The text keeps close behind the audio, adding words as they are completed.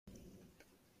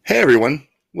Hey everyone,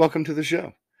 welcome to the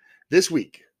show. This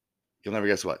week, you'll never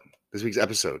guess what. This week's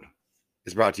episode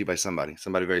is brought to you by somebody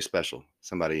very special,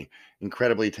 somebody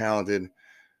incredibly talented,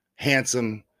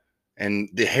 handsome, and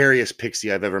the hairiest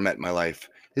pixie I've ever met in my life.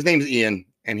 His name's Ian,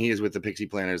 and he is with the Pixie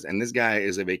Planners, and this guy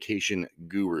is a vacation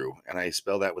guru, and I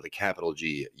spell that with a capital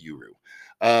G, Uru.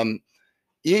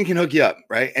 Ian can hook you up,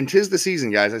 right? And 'tis the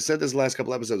season, guys. I said this the last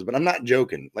couple episodes, but I'm not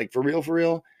joking. Like, for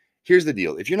real, here's the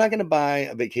deal. If you're not going to buy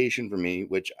a vacation from me,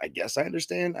 which I guess I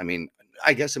understand. I mean,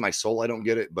 I guess in my soul, I don't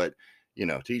get it, but,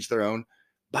 to each their own.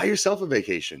 Buy yourself a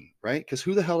vacation, right? Because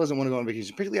who the hell doesn't want to go on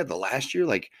vacation? Particularly at the last year,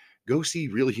 like, go see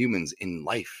real humans in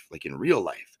life, like in real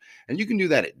life. And you can do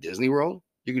that at Disney World.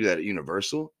 You can do that at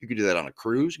Universal. You can do that on a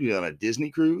cruise. You can do that on a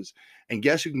Disney cruise. And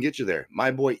guess who can get you there?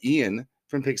 My boy Ian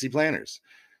from Pixie Planners.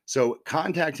 So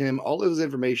contact him. All of his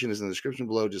information is in the description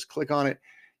below. Just click on it.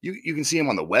 You can see him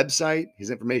on the website. His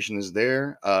information is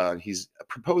there. He's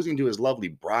proposing to his lovely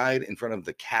bride in front of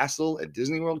the castle at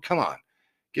Disney World. Come on,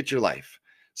 get your life.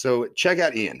 So check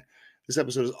out Ian. This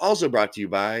episode is also brought to you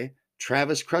by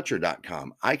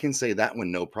TravisCrutcher.com. I can say that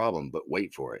one no problem, but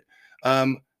wait for it.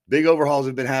 Big overhauls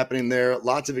have been happening there.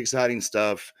 Lots of exciting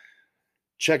stuff.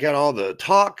 Check out all the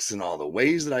talks and all the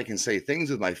ways that I can say things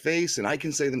with my face, and I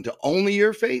can say them to only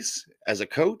your face. As a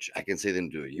coach, I can say them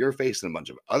to your face and a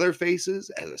bunch of other faces.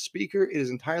 As a speaker, it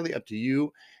is entirely up to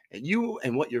you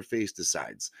and what your face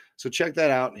decides. So check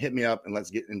that out. Hit me up and let's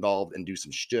get involved and do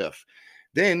some stuff.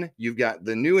 Then you've got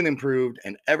the new and improved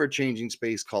and ever-changing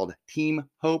space called Team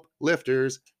Hope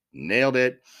Lifters. Nailed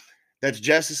it. That's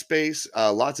Jess's space.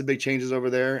 Lots of big changes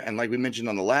over there. And like we mentioned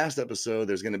on the last episode,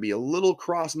 there's going to be a little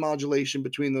cross modulation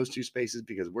between those two spaces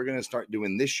because we're going to start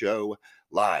doing this show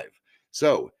live.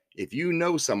 So if you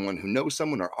know someone who knows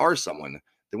someone or are someone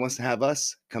that wants to have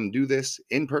us come do this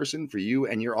in person for you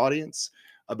and your audience,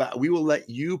 we will let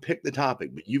you pick the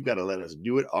topic, but you've got to let us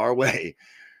do it our way.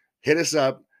 Hit us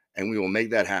up and we will make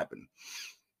that happen.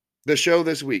 The show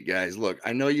this week, guys. Look,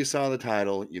 I know you saw the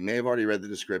title. You may have already read the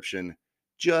description.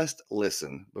 Just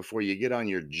listen before you get on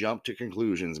your jump to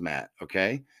conclusions, Matt,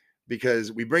 okay?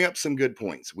 Because we bring up some good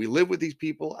points. We live with these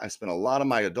people. I spent a lot of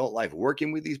my adult life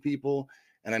working with these people,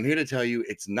 and I'm here to tell you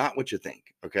it's not what you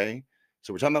think, okay?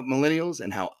 So we're talking about millennials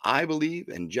and how I believe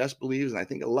and Jess believes, and I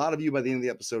think a lot of you by the end of the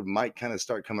episode might kind of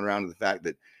start coming around to the fact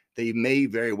that they may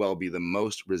very well be the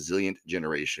most resilient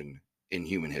generation in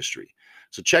human history.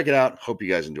 So check it out. Hope you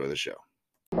guys enjoy the show.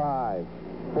 5,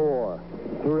 4,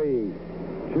 3,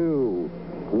 2,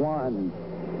 1,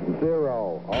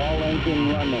 0. All engine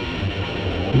running.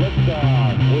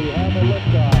 Liftoff. We have a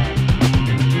liftoff.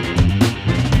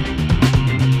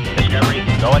 Discovery,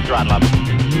 go at throttle up.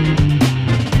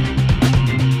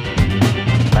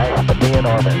 Nice to be in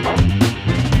orbit.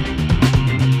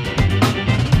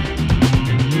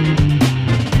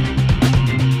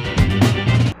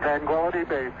 Tranquility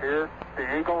Base here.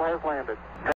 The Eagle has landed.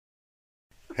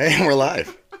 Hey, we're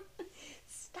live.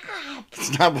 Stop.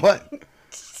 Stop what?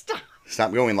 Stop.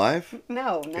 Stop going live?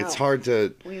 No. It's hard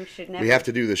to... We should never. We have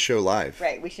to do the show live.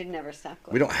 Right, we should never stop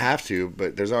going. We don't have to,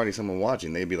 but there's already someone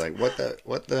watching. They'd be like, what the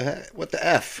heck? What the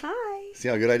F? Hi. See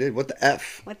how good I did? What the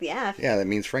F? What the F? Yeah, that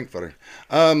means Frankfurter.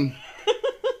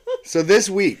 So this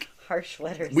week, Harsh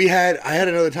letters. I had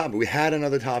another topic. We had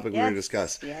another topic we were going to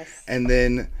discuss. Yes. And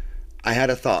then I had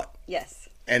a thought. Yes.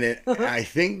 And I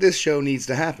think this show needs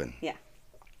to happen. Yeah.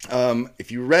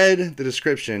 If you read the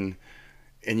description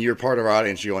and you're part of our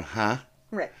audience, you're going, huh?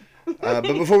 Right. But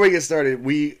before we get started,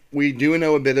 we do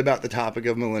know a bit about the topic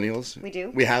of millennials. We do.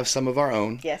 We have some of our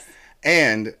own. Yes.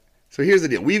 And so here's the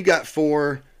deal. We've got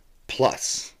 4+,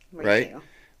 right?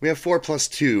 We have 4 plus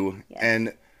 2. Yes.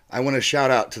 And I want to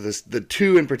shout out to the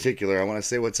 2 in particular. I want to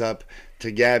say what's up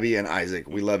to Gabby and Isaac.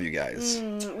 We love you guys.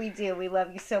 We do. We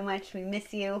love you so much. We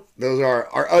miss you. Those are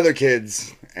our other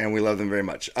kids, and we love them very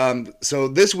much. So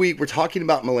this week, we're talking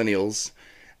about millennials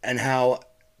and how...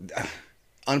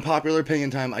 unpopular opinion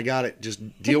time. I got it.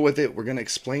 Just deal with it. We're going to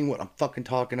explain what I'm fucking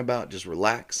talking about. Just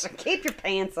relax. Keep your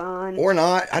pants on. Or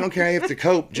not. I don't care how you have to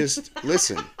cope. Just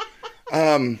listen.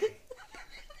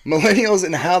 Millennials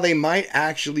and how they might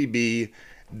actually be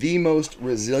the most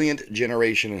resilient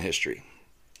generation in history.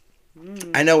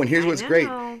 I know, and here's what's great,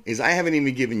 is I haven't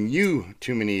even given you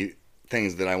too many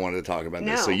things that I wanted to talk about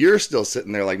this. So you're still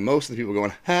sitting there like most of the people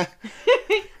going, huh?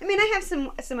 I mean, I have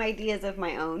some ideas of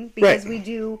my own because we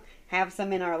do have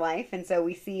some in our life, and so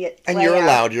we see it play And you're out.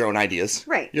 allowed your own ideas.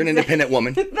 Right. You're an independent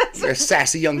woman. That's You're a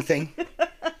sassy young thing.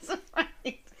 That's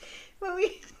right. But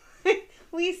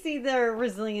we see their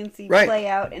resiliency Right. play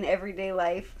out in everyday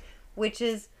life, which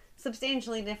is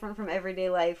substantially different from everyday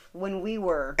life when we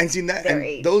were And see that, their and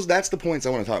age. that's the points I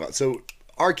want to talk about. So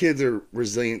our kids are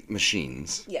resilient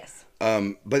machines. Yes.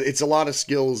 But it's a lot of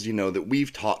skills, you know, that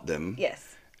we've taught them. Yes.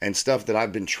 And stuff that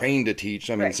I've been trained to teach.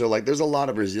 I mean, Right. so like there's a lot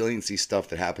of resiliency stuff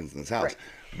that happens in this house. Right.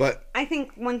 But I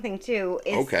think one thing too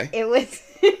is Okay. it was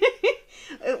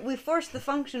we forced the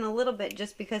function a little bit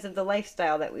just because of the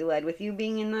lifestyle that we led. With you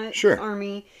being in the Sure.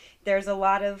 Army, there's a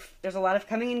lot of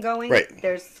coming and going. Right.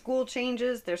 There's school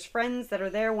changes. There's friends that are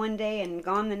there one day and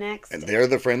gone the next. and they're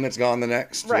the friend that's gone the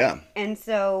next. Right. Yeah. And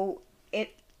so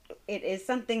it is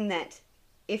something that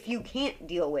if you can't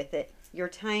deal with it, your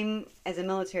time as a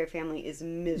military family is It's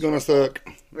miserable. gonna suck.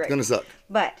 Right. It's gonna suck.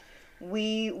 But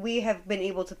we have been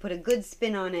able to put a good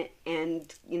spin on it and,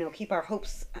 you know, keep our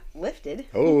hopes lifted.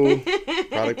 Oh,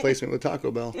 product placement with Taco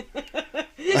Bell.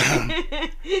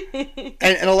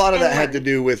 and a lot of that had to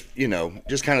do with, you know,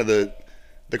 just kind of the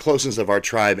closeness of our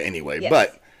tribe anyway.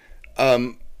 Yes.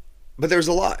 But there's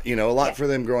a lot, you know, a lot Yeah. for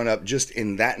them growing up just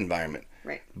in that environment.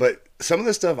 Right. But some of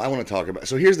the stuff I want to talk about.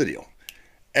 So here's the deal.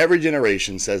 Every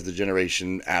generation says the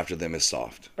generation after them is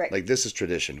soft. Right. Like, this is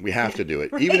tradition. We have to do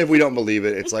it. Even if we don't believe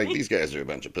it, it's like, these guys are a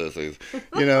bunch of pussies.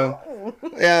 You know?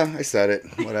 Yeah, I said it.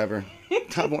 Whatever.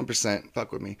 Top 1%.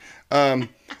 Fuck with me.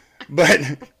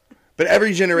 But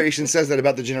every generation says that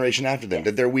about the generation after them. Yes.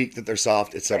 That they're weak, that they're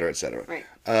soft, et cetera, et cetera.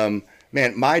 Right.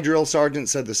 Man, my drill sergeant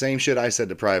said the same shit I said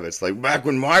to privates. Like, back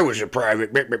when I was a private,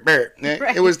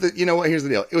 Right. it was the, you know what, here's the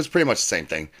deal. It was pretty much the same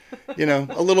thing. You know,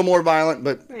 a little more violent,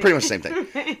 but pretty much the same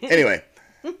thing. Anyway,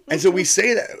 and so we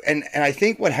say that, and I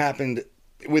think what happened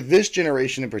with this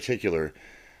generation in particular,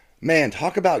 man,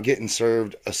 talk about getting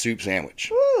served a soup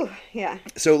sandwich. Woo, yeah.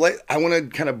 So like, I want to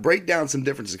kind of break down some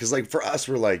differences because like for us,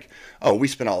 we're like, oh, we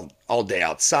spent all day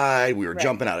outside. We were Right.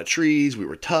 jumping out of trees. We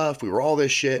were tough. We were all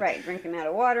this shit. Right. Drinking out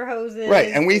of water hoses. Right.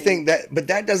 And we think that, but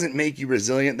that doesn't make you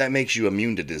resilient. That makes you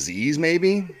immune to disease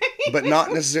maybe, but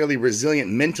not necessarily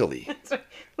resilient mentally.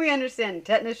 We understand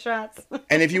tetanus shots.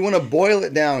 And if you want to boil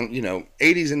it down, you know,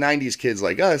 80s and 90s kids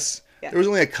like us, Yeah. there was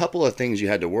only a couple of things you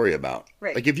had to worry about.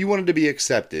 Right. Like if you wanted to be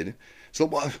accepted. So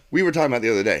we were talking about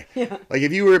the other day. Yeah. Like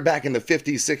if you were back in the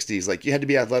 50s, 60s, like you had to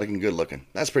be athletic and good looking.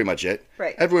 That's pretty much it.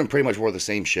 Right. Everyone pretty much wore the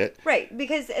same shit. Right,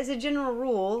 because as a general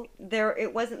rule,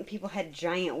 it wasn't people had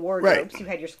giant wardrobes. Right. You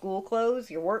had your school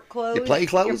clothes, your work clothes, Your play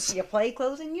clothes. your play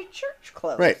clothes, and your church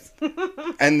clothes. Right.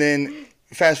 And then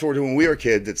fast forward to when we were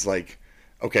kids, it's like,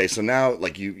 okay, so now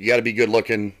like you got to be good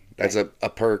looking. That's a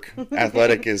perk.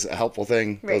 Athletic is a helpful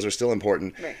thing. Right. Those are still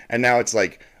important. Right. And now it's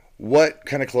like, what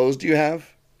kind of clothes do you have?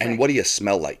 And Right. what do you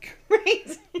smell like?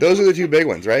 Right. Those are the two big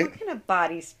ones, right? What kind of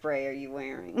body spray are you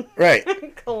wearing? Right.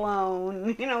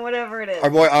 Cologne, whatever it is. Our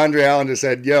boy Andre Allen just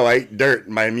said, yo, I ate dirt.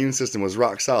 My immune system was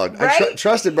rock solid. I Right?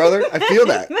 trust it, brother. I feel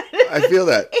that. I feel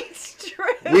that. It's true.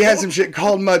 We had some shit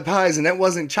called mud pies, and that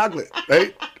wasn't chocolate,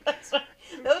 right?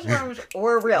 Those worms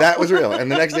were real. That was real.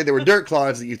 And the next day, there were dirt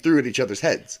clods that you threw at each other's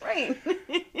heads. right.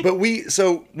 But we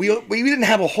didn't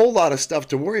have a whole lot of stuff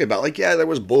to worry about. Like, yeah, there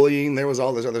was bullying, there was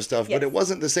all this other stuff, Yes. but it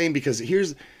wasn't the same because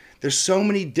there's so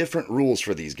many different rules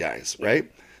for these guys,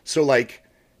 right? So like,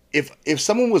 if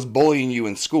someone was bullying you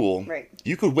in school, Right.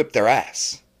 you could whip their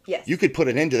ass. Yes. You could put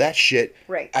an end to that shit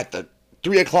Right. at the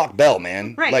 3:00 bell,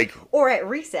 man. Right. Like, or at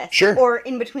recess. Sure. Or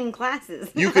in between classes.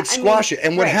 you could squash it.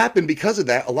 And what right. happened because of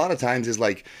that, a lot of times, is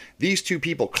like these two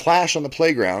people clash on the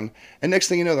playground, and next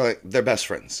thing you know, they're best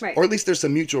friends. Right. Or at least there's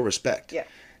some mutual respect. Yeah.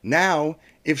 Now,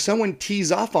 if someone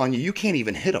tees off on you, you can't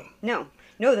even hit them. No,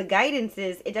 the guidance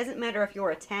is it doesn't matter if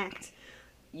you're attacked,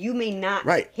 you may not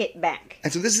Right. hit back.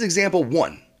 And so this is example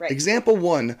one. Right. Example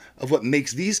one of what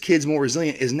makes these kids more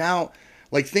resilient is now,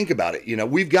 like, think about it. You know,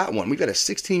 we've got one. We've got a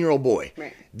 16-year-old boy.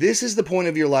 Right. This is the point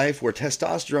of your life where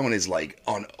testosterone is like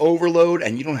on overload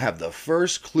and you don't have the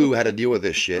first clue how to deal with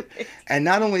this shit. And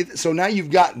not only, so now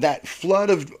you've got that flood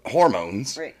of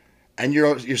hormones, Right. and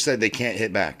you're said they can't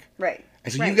hit back. Right.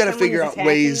 And so right. you've got to Someone figure is out attacking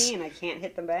ways me and I can't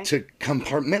hit them back. to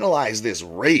compartmentalize this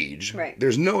rage. Right.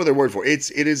 There's no other word for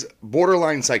it. It is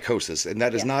borderline psychosis, and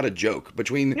that is Yeah. not a joke.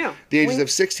 Between No. the ages When- of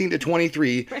 16 to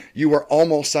 23, you are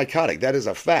almost psychotic. That is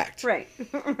a fact. Right.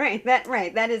 right.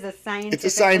 That is a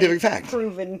scientific fact.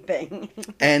 proven thing.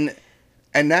 And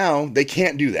now they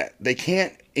can't do that. They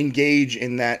can't engage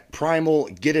in that primal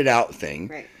get it out thing.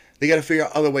 Right. They got to figure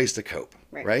out other ways to cope.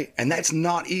 Right. Right. And that's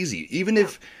not easy. Even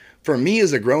if, for me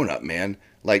as a grown up, man,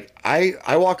 like I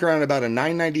walk around about a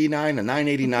 999, a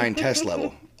 989 test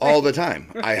level all the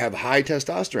time. I have high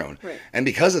testosterone. Right. And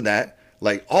because of that,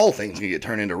 like, all things can get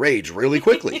turned into rage really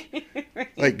quickly.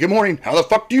 Like, good morning. How the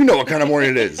fuck do you know what kind of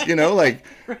morning it is? You know, like,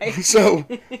 Right. so,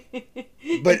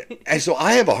 and so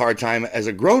I have a hard time as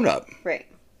a grown up Right.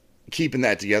 keeping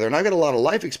that together. And I've got a lot of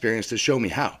life experience to show me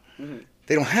how. Mm-hmm.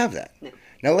 They don't have that. No.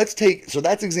 Now so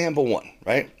that's example one,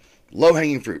 right?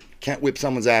 Low-hanging fruit. Can't whip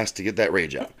someone's ass to get that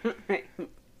rage out. Right.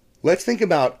 Let's think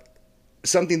about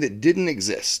something that didn't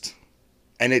exist.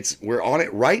 And we're on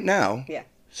it right now. Yeah.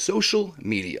 Social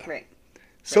media. Right.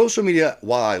 Social media,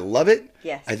 while I love it,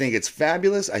 Yes. I think it's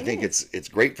fabulous. I think it's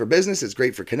great for business. It's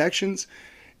great for connections.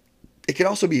 It can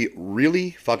also be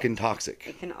really fucking toxic.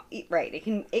 It can, right.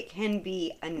 It can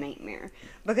be a nightmare,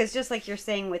 because just like you're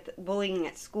saying with bullying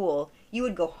at school, you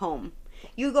would go home.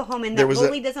 You go home and that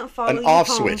bully doesn't follow you home. An off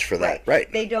switch for that,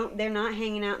 right? They're not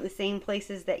hanging out in the same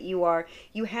places that you are.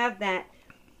 You have that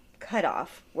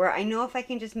cutoff where I know if I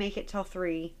can just make it till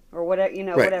 3 or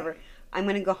whatever, whatever, I'm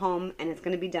going to go home and it's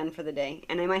going to be done for the day.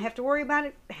 And I might have to worry about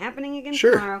it happening again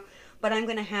tomorrow, but I'm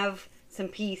going to have some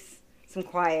peace, some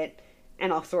quiet,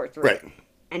 and all sorts. Right.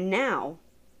 And now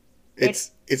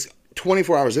it's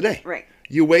 24 hours a day. Right.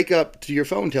 You wake up to your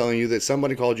phone telling you that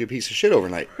somebody called you a piece of shit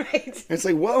overnight. Right. And it's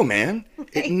like, whoa, man. Right.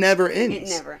 It never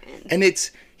ends. It never ends. And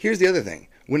here's the other thing.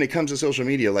 When it comes to social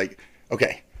media, like,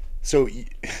 okay, so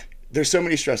there's so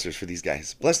many stressors for these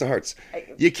guys. Bless their hearts.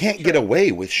 You can't get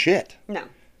away with shit. No.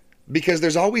 Because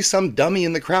there's always some dummy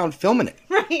in the crowd filming it.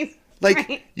 Right.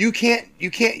 Like, you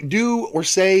can't do or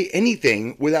say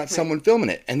anything without someone filming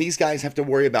it. And these guys have to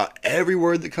worry about every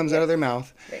word that comes out of their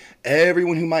mouth,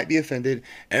 everyone who might be offended,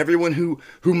 everyone who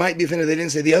might be offended they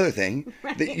didn't say the other thing.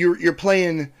 That you're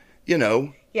playing,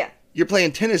 you're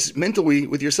playing tennis mentally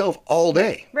with yourself all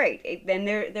day. Right. Then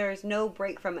there's no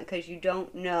break from it because you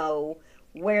don't know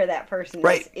where that person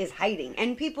is hiding.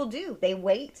 And people do. They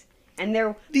wait. And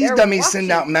these dummies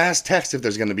send out mass texts if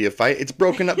there's going to be a fight. It's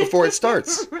broken up before it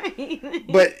starts. Right.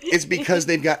 But it's because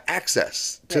they've got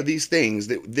access to these things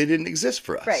that they didn't exist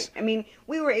for us. Right. I mean,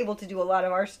 we were able to do a lot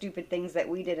of our stupid things that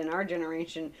we did in our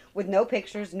generation with no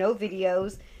pictures, no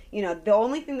videos. The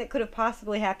only thing that could have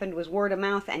possibly happened was word of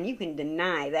mouth, and you can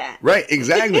deny that. Right.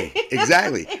 Exactly.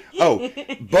 Exactly. Oh,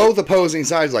 both opposing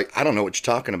sides like, I don't know what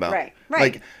you're talking about. Right.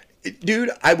 Like, dude,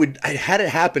 I had it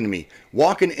happen to me.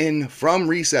 Walking in from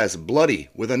recess, bloody,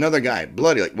 with another guy,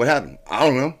 bloody. Like, what happened? I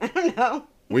don't know. I don't know.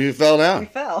 We fell down. We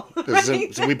fell.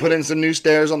 So we put in some new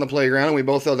stairs on the playground, and we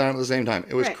both fell down at the same time.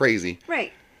 It was crazy.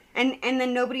 Right. And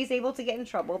then nobody's able to get in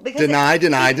trouble. Because deny.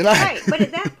 Right. But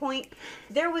at that point,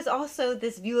 there was also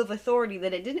this view of authority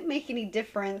that it didn't make any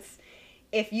difference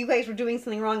if you guys were doing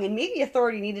something wrong and maybe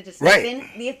authority needed to step in.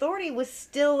 The authority was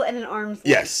still at an arm's length.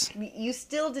 Yes. You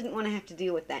still didn't want to have to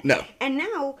deal with that. No. And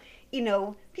now,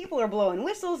 people are blowing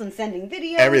whistles and sending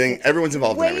videos. Everyone's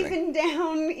involved in everything. Waving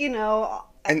down,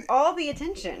 and all the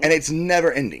attention. And it's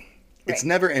never ending. It's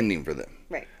never ending for them.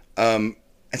 Right. And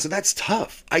so that's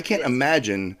tough. I can't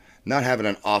imagine not having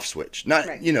an off switch.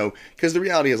 Because the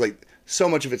reality is, like, so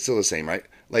much of it's still the same, right?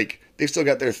 Like, they've still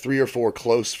got their 3 or 4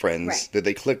 close friends that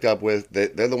they clicked up with.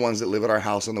 They're the ones that live at our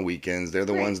house on the weekends. They're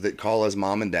the ones that call us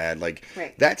mom and dad. Like,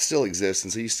 that still exists.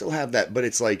 And so you still have that. But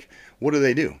it's like, what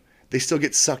do? They still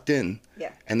get sucked in.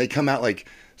 Yeah. And they come out like,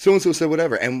 so-and-so said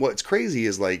whatever. And what's crazy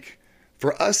is, like,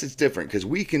 for us, it's different. Because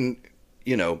we can,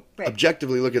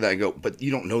 objectively look at that and go, but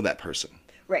you don't know that person.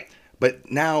 Right.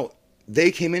 But now they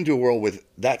came into a world with,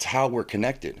 that's how we're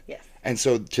connected. Yes. And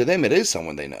so to them, it is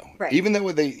someone they know. Right. Even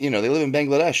though they live in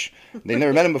Bangladesh, they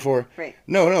never met him before. Right.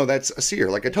 No, that's a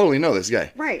seer. Like, I totally know this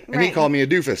guy. Right. And he called me a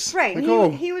doofus. Right.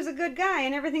 Like, he was a good guy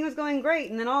and everything was going great.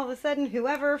 And then all of a sudden,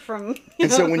 whoever from...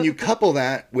 And so when you couple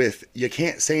that with, you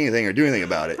can't say anything or do anything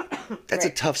about it, that's a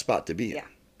tough spot to be in. Yeah.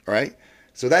 All right?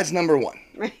 So that's number one.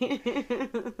 Right.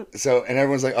 So, and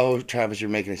everyone's like, oh, Travis, you're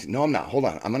making it. No, I'm not. Hold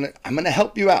on. I'm gonna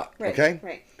help you out. Right. Okay?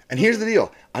 Right. And here's the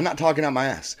deal. I'm not talking out my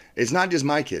ass. It's not just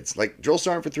my kids. Like, drill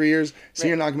sergeant for 3 years,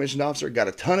 senior non-commissioned officer, got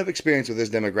a ton of experience with this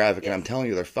demographic, and I'm telling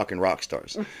you, they're fucking rock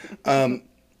stars.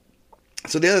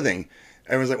 So the other thing,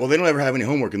 everyone's like, well, they don't ever have any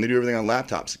homework, and they do everything on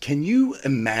laptops. Can you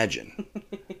imagine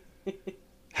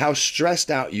how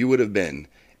stressed out you would have been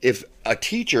if a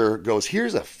teacher goes,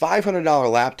 here's a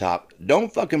 $500 laptop,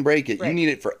 don't fucking break it. Right. You need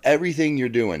it for everything you're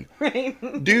doing. Right.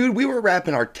 Dude, we were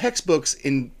wrapping our textbooks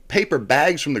in paper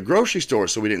bags from the grocery store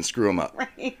so we didn't screw them up.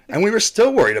 Right. And we were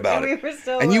still worried about it.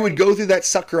 And you would go through that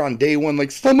sucker on day one like,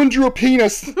 someone drew a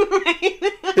penis. Right.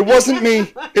 It wasn't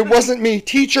me. It wasn't me.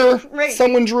 Teacher,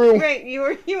 someone drew. Right.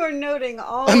 You were noting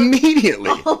all immediately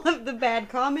all of the bad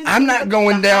comments. I'm not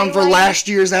going down for last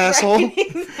year's asshole.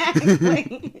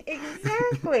 Right.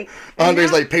 Exactly. Exactly.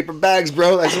 Andre's like, paper bags,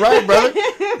 bro. That's right, brother.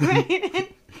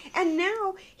 Right. And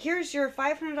now, here's your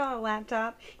 $500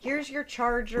 laptop. Here's your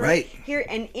charger. Right. Here,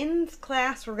 and in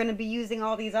class, we're going to be using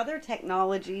all these other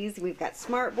technologies. We've got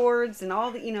smart boards and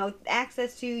all the,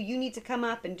 access to. You need to come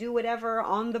up and do whatever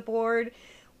on the board.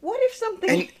 What if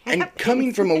something and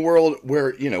coming from a world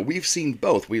where, we've seen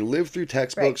both. We lived through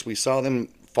textbooks. Right. We saw them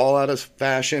fall out of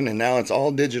fashion, and now it's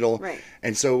all digital. Right.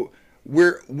 And so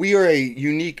we are a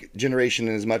unique generation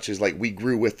in as much as like we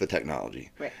grew with the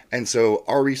technology. Right. And so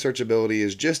our research ability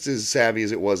is just as savvy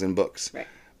as it was in books. Right.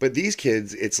 But these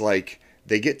kids, it's like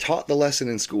they get taught the lesson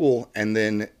in school, and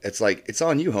then it's like, it's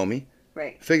on you, homie.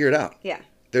 Right. Figure it out. Yeah.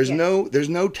 There's no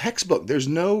textbook. There's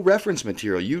no reference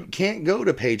material. You can't go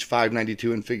to page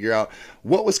 592 and figure out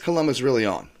what was Columbus really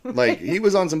on. Like, he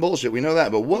was on some bullshit. We know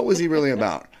that. But what was he really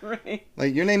about? Right.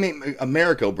 Like, your name ain't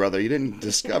Americo, brother. You didn't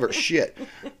discover shit.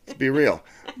 Let's be real.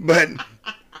 But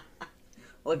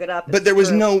Look it up. But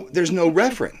there's no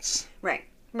reference. Right.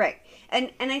 Right.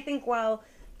 And I think while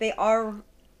they are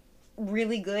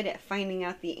really good at finding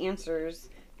out the answers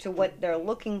to what they're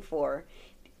looking for,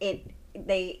 it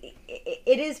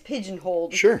is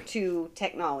pigeonholed Sure. to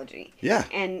technology. Yeah.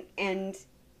 And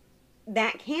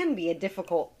that can be a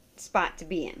difficult spot to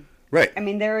be in. Right. I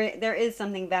mean, there is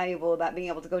something valuable about being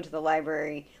able to go to the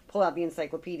library, pull out the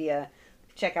encyclopedia,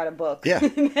 check out a book. Yeah.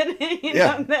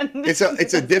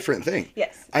 It's a different thing.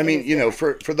 Yes. I mean,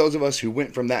 for those of us who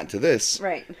went from that to this,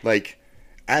 right. Like,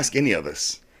 ask any of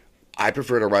us. I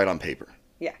prefer to write on paper.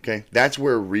 Yeah. Okay. That's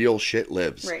where real shit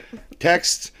lives. Right.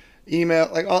 Text,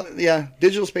 email,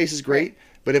 digital space is great. Right.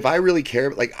 But if I really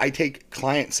care, like, I take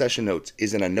client session notes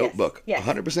is in a notebook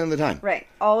 100% of the time. Right.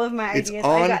 All of my ideas,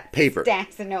 on I got paper.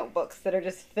 Stacks of notebooks that are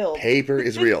just filled. Paper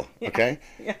is real, okay?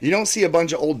 Yeah. You don't see a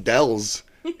bunch of old Dells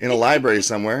in a library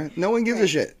somewhere. No one gives a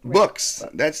shit. Right. Books,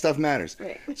 that stuff matters.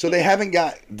 Right. So they haven't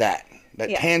got that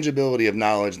tangibility of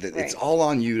knowledge that it's all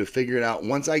on you to figure it out.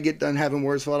 Once I get done having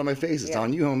words fall out of my face, it's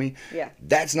on you, homie. Yeah.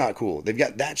 That's not cool. They've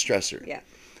got that stressor. Yeah.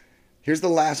 Here's the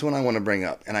last one I want to bring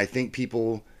up, and I think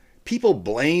people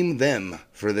blame them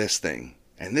for this thing,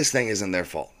 and this thing isn't their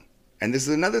fault. And this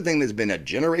is another thing that's been a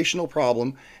generational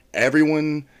problem.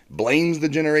 Everyone blames the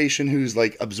generation who's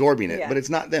like absorbing it, but it's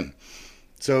not them.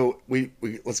 So we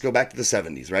let's go back to the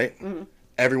 70s, right? Mm-hmm.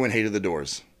 Everyone hated the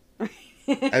Doors.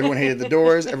 Everyone hated the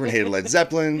Doors. Everyone hated Led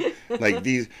Zeppelin. Like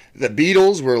the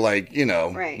Beatles were like,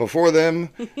 before them,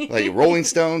 like Rolling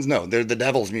Stones. No, they're the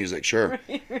devil's music, sure.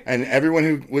 Right. And everyone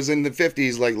who was in the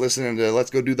 50s, like listening to Let's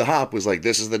Go Do the Hop, was like,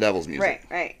 this is the devil's music.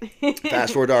 Right.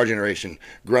 Fast forward to our generation,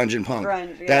 grunge and punk.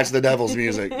 Grunge, that's the devil's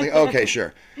music. Like, okay,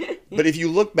 sure. But if you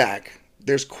look back,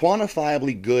 there's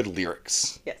quantifiably good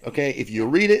lyrics. Yes. Okay, if you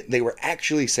read it, they were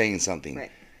actually saying something.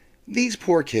 Right. These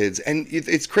poor kids, and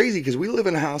it's crazy because we live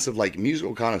in a house of like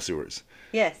musical connoisseurs.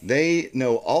 Yes. They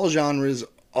know all genres,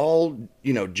 all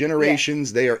generations.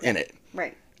 Yes. They are in it.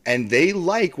 Right. And they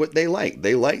like what they like.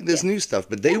 They like this new stuff,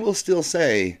 but they will still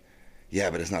say, "Yeah,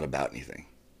 but it's not about anything."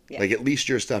 Yeah. Like, at least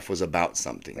your stuff was about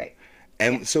something. Right.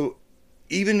 And so,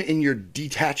 even in your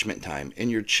detachment time, in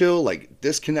your chill, like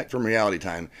disconnect from reality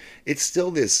time, it's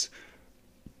still this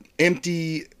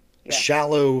empty. Yeah.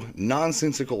 Shallow,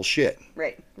 nonsensical shit.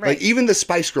 Right. Like, even the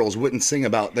Spice Girls wouldn't sing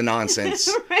about the nonsense.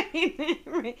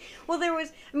 Right. Well,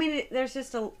 there's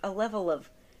just a level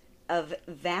of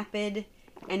vapid,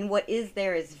 and what is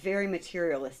there is very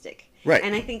materialistic. Right.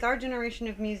 And I think our generation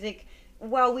of music,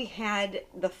 while we had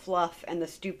the fluff and the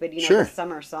stupid, sure. the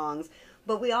summer songs,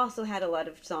 but we also had a lot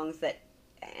of songs that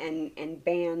and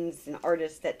bands and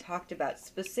artists that talked about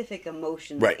specific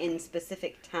emotions in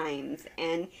specific times,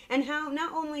 and how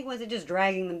not only was it just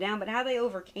dragging them down, but how they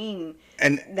overcame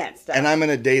that stuff. And I'm going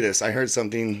to date us. I heard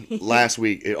something last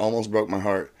week. It almost broke my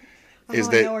heart. I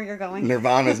know where you're going.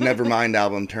 Nirvana's Nevermind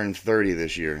album turned 30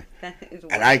 this year. That is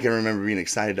wild. And I can remember being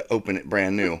excited to open it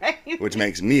brand new, which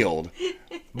makes me old.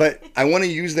 But I want to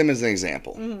use them as an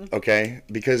example, okay?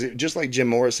 Because just like Jim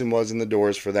Morrison was in the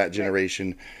Doors for that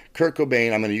generation, Kurt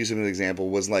Cobain, I'm going to use him as an example,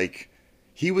 was like,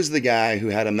 he was the guy who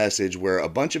had a message where a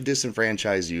bunch of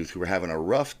disenfranchised youth who were having a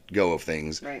rough go of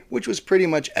things, which was pretty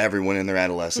much everyone in their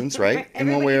adolescence, right?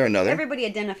 In one way or another. Everybody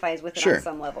identifies with it on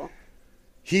some level.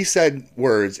 He said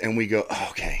words, and we go, oh,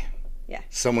 okay. Yeah.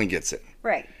 Someone gets it.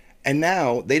 Right. And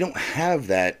now they don't have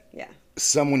that. Yeah.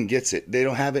 Someone gets it. They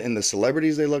don't have it in the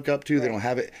celebrities they look up to. Right. They don't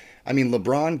have it. I mean,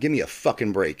 LeBron, give me a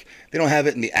fucking break. They don't have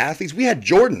it in the athletes. We had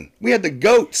Jordan. We had the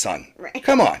GOAT, son. Right.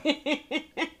 Come on.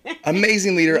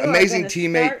 Amazing leader, amazing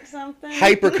teammate,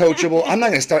 hyper coachable. I'm not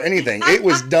going to start anything. It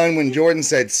was done when Jordan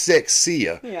said 6, see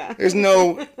ya. Yeah. There's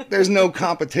no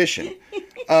competition.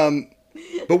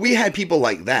 But we had people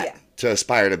like that. Yeah. To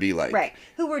aspire to be like. Right.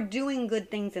 Who were doing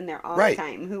good things in their own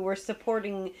time. Who were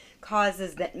supporting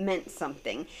causes that meant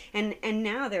something. And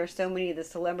now there are so many of the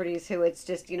celebrities who it's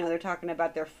just, they're talking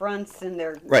about their fronts and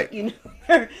their,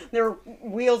 their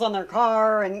wheels on their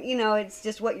car. And, it's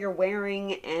just what you're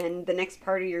wearing and the next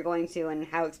party you're going to and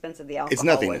how expensive the alcohol is. It's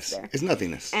nothingness. There. It's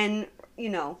nothingness. And,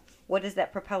 what is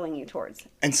that propelling you towards?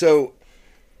 And so,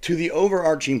 to the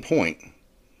overarching point,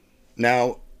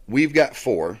 Now, we've got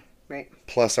 4 Right.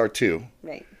 plus our 2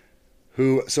 Right.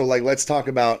 who, so like, let's talk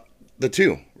about the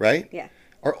 2, right? Yeah.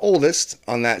 Our oldest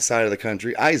on that side of the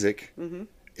country, Isaac, Mm-hmm.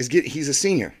 he's a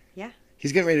senior. Yeah.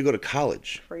 He's getting ready to go to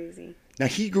college. Crazy. Now,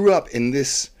 he grew up in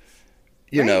this,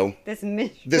 you Right. know, this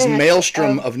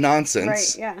maelstrom of nonsense.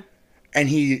 Right. Yeah. And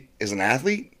he is an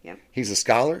athlete. Yep. He's a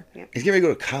scholar. Yep. He's getting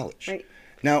ready to go to college. Right.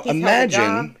 Now, He's held a imagine,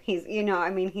 job. He's, I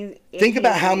mean, think he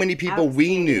about is how an many people we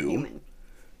outstanding knew human.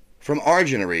 from our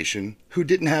generation who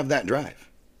didn't have that drive,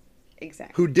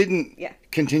 Exactly. who didn't Yeah.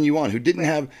 continue on, who didn't Right.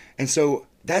 have, and so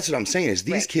that's what I'm saying is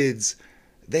these Right. kids,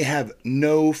 they have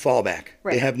no fallback.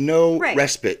 Right. They have no Right.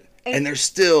 respite, and they're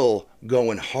still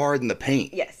going hard in the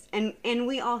paint. Yes, and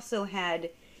we also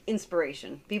had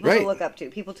inspiration, people Right. to look up to,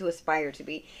 people to aspire to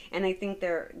be, and I think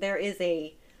there is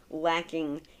a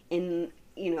lacking in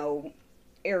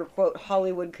air quote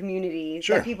Hollywood community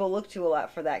Sure. that people look to a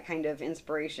lot for that kind of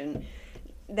inspiration.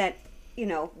 That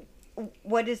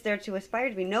what is there to aspire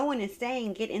to be? No one is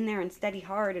saying get in there and study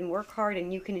hard and work hard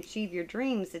and you can achieve your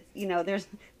dreams. It's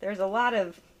there's a lot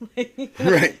of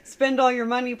Right. spend all your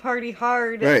money, party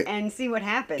hard, Right. and see what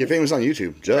happens. Get famous on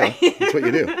YouTube, Joe. Right. That's what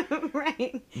you do.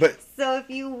 Right. But So if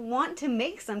you want to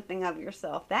make something of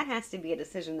yourself, that has to be a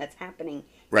decision that's happening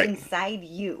Right. inside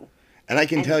you. and I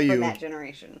can And tell for you, that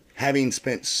generation. having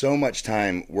spent so much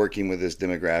time working with this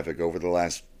demographic over the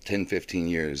last 10, 15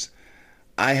 years,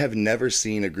 I have never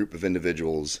seen a group of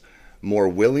individuals more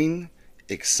willing,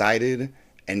 excited,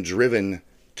 and driven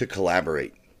to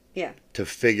collaborate, Yeah. to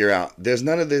figure out. There's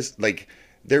none of this, like,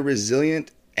 they're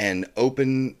resilient and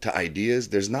open to ideas.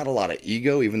 There's not a lot of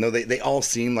ego, even though they all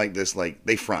seem like this, like,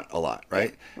 they front a lot,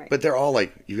 right? Right. But they're all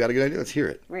like, you got a good idea? Let's hear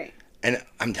it. Right. And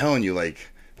I'm telling you, like,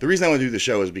 the reason I want to do the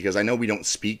show is because I know we don't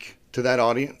speak to that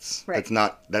audience. Right. That's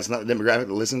not the demographic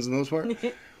that listens in the most part.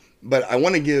 But I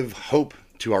want to give hope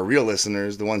to our real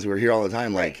listeners, the ones who are here all the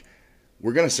time. Right. Like,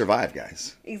 we're gonna survive,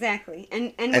 guys. Exactly.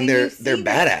 And And when they're you see they're this-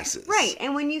 badasses. Right.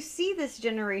 And when you see this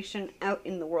generation out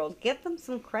in the world, give them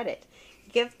some credit.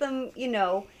 Give them,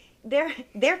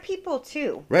 they're people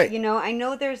too. Right. I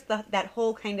know there's that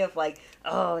whole kind of like,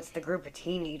 oh, it's the group of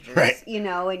teenagers. Right.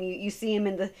 And you see them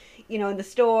in the, in the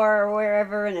store or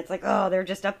wherever, and it's like, oh, they're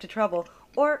just up to trouble.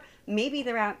 Or maybe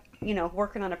they're out,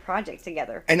 working on a project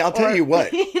together. And I'll tell you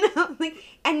what.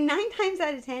 And 9 times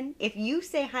out of 10, if you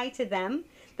say hi to them,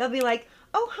 they'll be like,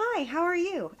 oh, hi, how are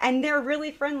you? And they're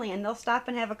really friendly, and they'll stop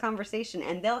and have a conversation,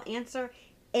 and they'll answer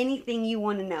anything you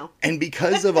want to know. And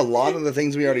because of a lot of the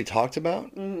things we already talked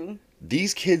about, Mm-hmm.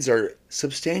 these kids are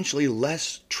substantially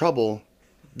less trouble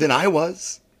than I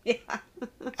was. Yeah.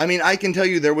 I mean, I can tell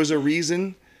you there was a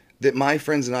reason that my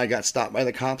friends and I got stopped by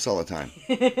the cops all the time.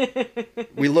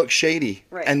 We looked shady,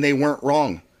 Right. and they weren't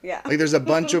wrong. Yeah. Like, there's a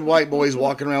bunch of white boys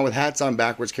walking around with hats on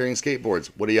backwards carrying skateboards.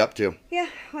 What are you up to? Yeah,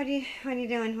 what are you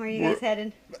doing? Where are you guys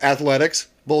headed? Athletics?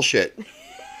 Bullshit.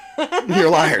 You're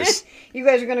liars. You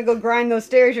guys are going to go grind those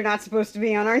stairs you're not supposed to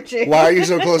be on, aren't you? Why are you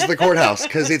so close to the courthouse?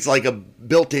 Because it's like a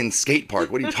built-in skate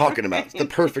park. What are you talking about? It's the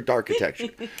perfect architecture.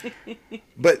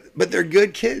 But they're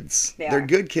good kids. They They're are.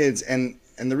 good kids. And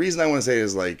the reason I want to say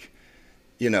is, like,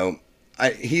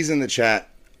 he's in the chat.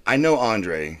 I know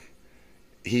Andre.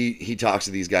 He talks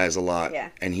to these guys a lot. Yeah.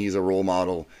 And he's a role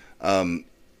model.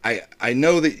 I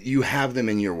know that you have them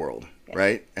in your world, Yeah.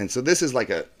 right? And so this is like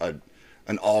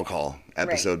an all-call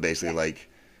episode, Right. basically. Yeah. Like,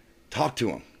 talk to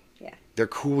them. Yeah. They're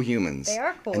cool humans. They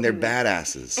are cool And they're humans.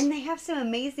 badasses. And they have some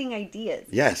amazing ideas.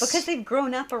 Yes. Because they've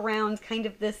grown up around kind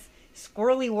of this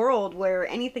squirrely world where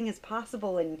anything is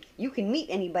possible and you can meet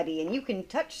anybody and you can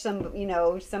touch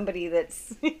somebody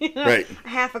that's Right.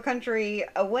 half a country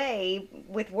away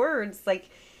with words. Like,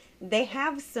 they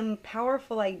have some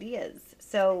powerful ideas.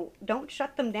 So don't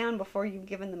shut them down before you've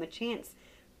given them a chance.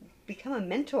 Become a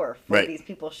mentor for Right. these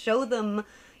people. Show them,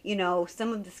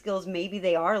 some of the skills maybe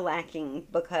they are lacking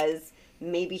because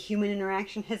maybe human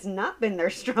interaction has not been their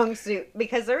strong suit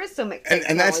because there is so much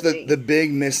And that's technology. the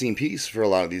big missing piece for a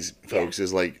lot of these folks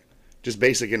is, like, just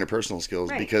basic interpersonal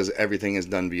skills. Right. Because everything is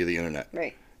done via the internet.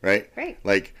 Right. Right? Right.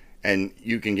 Like, and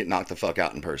you can get knocked the fuck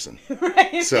out in person.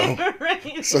 Right. So-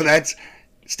 right. So that's,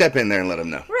 step in there and let them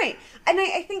know. Right. And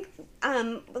I think,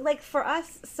 like, for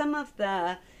us, some of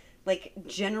the, like,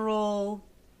 general,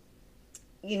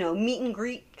 meet and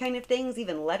greet kind of things,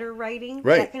 even letter writing,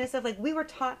 Right. that kind of stuff, like, we were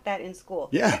taught that in school.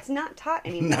 Yeah. It's not taught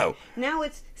anymore. No. Now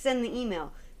it's send the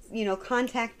email,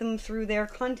 contact them through their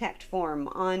contact form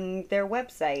on their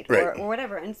website Right. or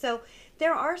whatever. And so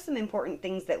there are some important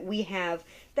things that we have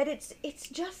that it's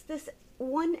just this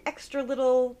one extra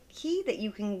little key that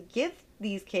you can give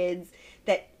these kids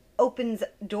that opens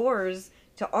doors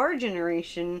to our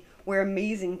generation where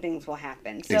amazing things will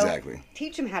happen. So Exactly.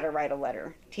 teach them how to write a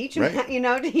letter. Teach them, Right. how,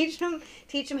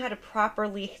 teach them how to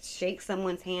properly shake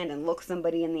someone's hand and look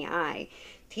somebody in the eye.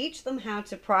 Teach them how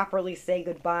to properly say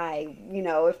goodbye,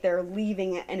 if they're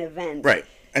leaving an event. Right.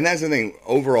 And that's the thing.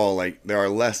 Overall, like, there are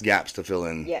less gaps to fill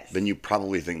in Yes. than you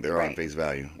probably think there are on Right. face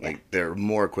value. Yeah. Like, they're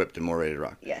more equipped and more ready to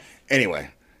rock. Yes. Anyway,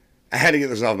 I had to get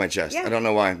this off my chest. Yeah. I don't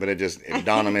know why, but it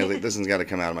dawned on me, like, this one's got to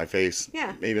come out of my face.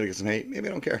 Yeah. Maybe I'll get some hate. Maybe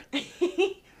I don't care.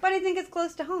 But I think it's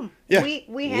close to home. Yeah,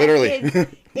 we have literally.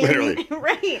 kids Literally.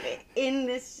 right, in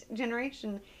this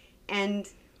generation, and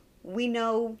we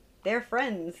know their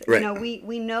friends. Right.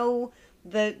 We know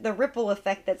the ripple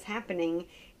effect that's happening,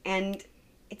 and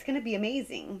it's going to be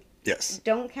amazing. Yes.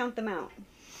 Don't count them out.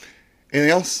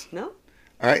 Anything else? No.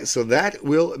 All right, so that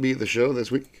will be the show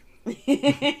this week.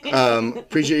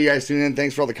 Appreciate you guys tuning in.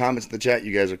 Thanks for all the comments in the chat.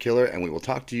 You guys are killer, and we will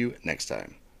talk to you next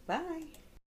time. Bye.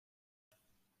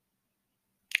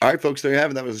 All right, folks, there you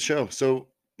have it. That was the show. So,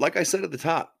 like I said at the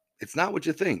top, it's not what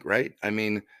you think, right? I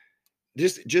mean,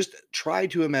 just try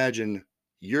to imagine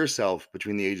yourself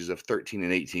between the ages of 13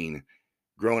 and 18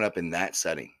 growing up in that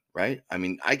setting, right? I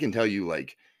mean, I can tell you,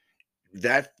 like,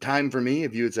 that time for me,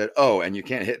 if you had said, oh, and you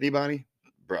can't hit anybody,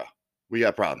 bruh, we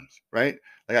got problems, right?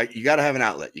 Like, you got to have an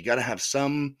outlet. You got to have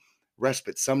some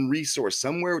respite, some resource,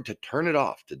 somewhere to turn it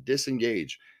off, to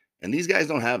disengage. And these guys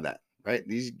don't have that, right?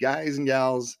 These guys and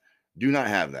gals do not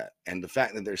have that. And the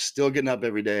fact that they're still getting up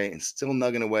every day and still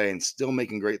nugging away and still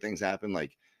making great things happen,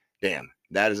 like, damn,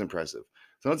 that is impressive.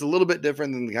 So it's a little bit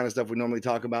different than the kind of stuff we normally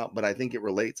talk about, but I think it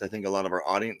relates. I think a lot of our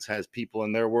audience has people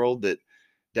in their world that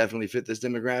definitely fit this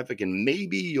demographic, and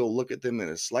maybe you'll look at them in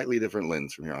a slightly different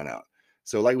lens from here on out.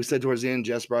 So like we said towards the end,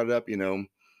 Jess brought it up,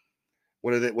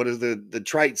 what is the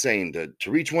trite saying?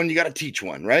 To reach one, you got to teach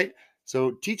one, right?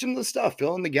 So teach them the stuff,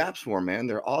 fill in the gaps for them, man.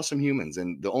 They're awesome humans.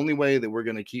 And the only way that we're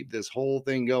going to keep this whole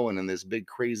thing going and this big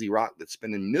crazy rock that's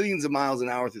spinning millions of miles an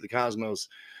hour through the cosmos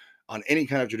on any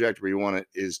kind of trajectory you want it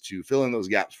is to fill in those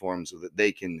gaps for them so that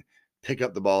they can pick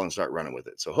up the ball and start running with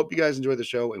it. So hope you guys enjoy the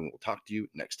show, and we'll talk to you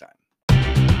next time.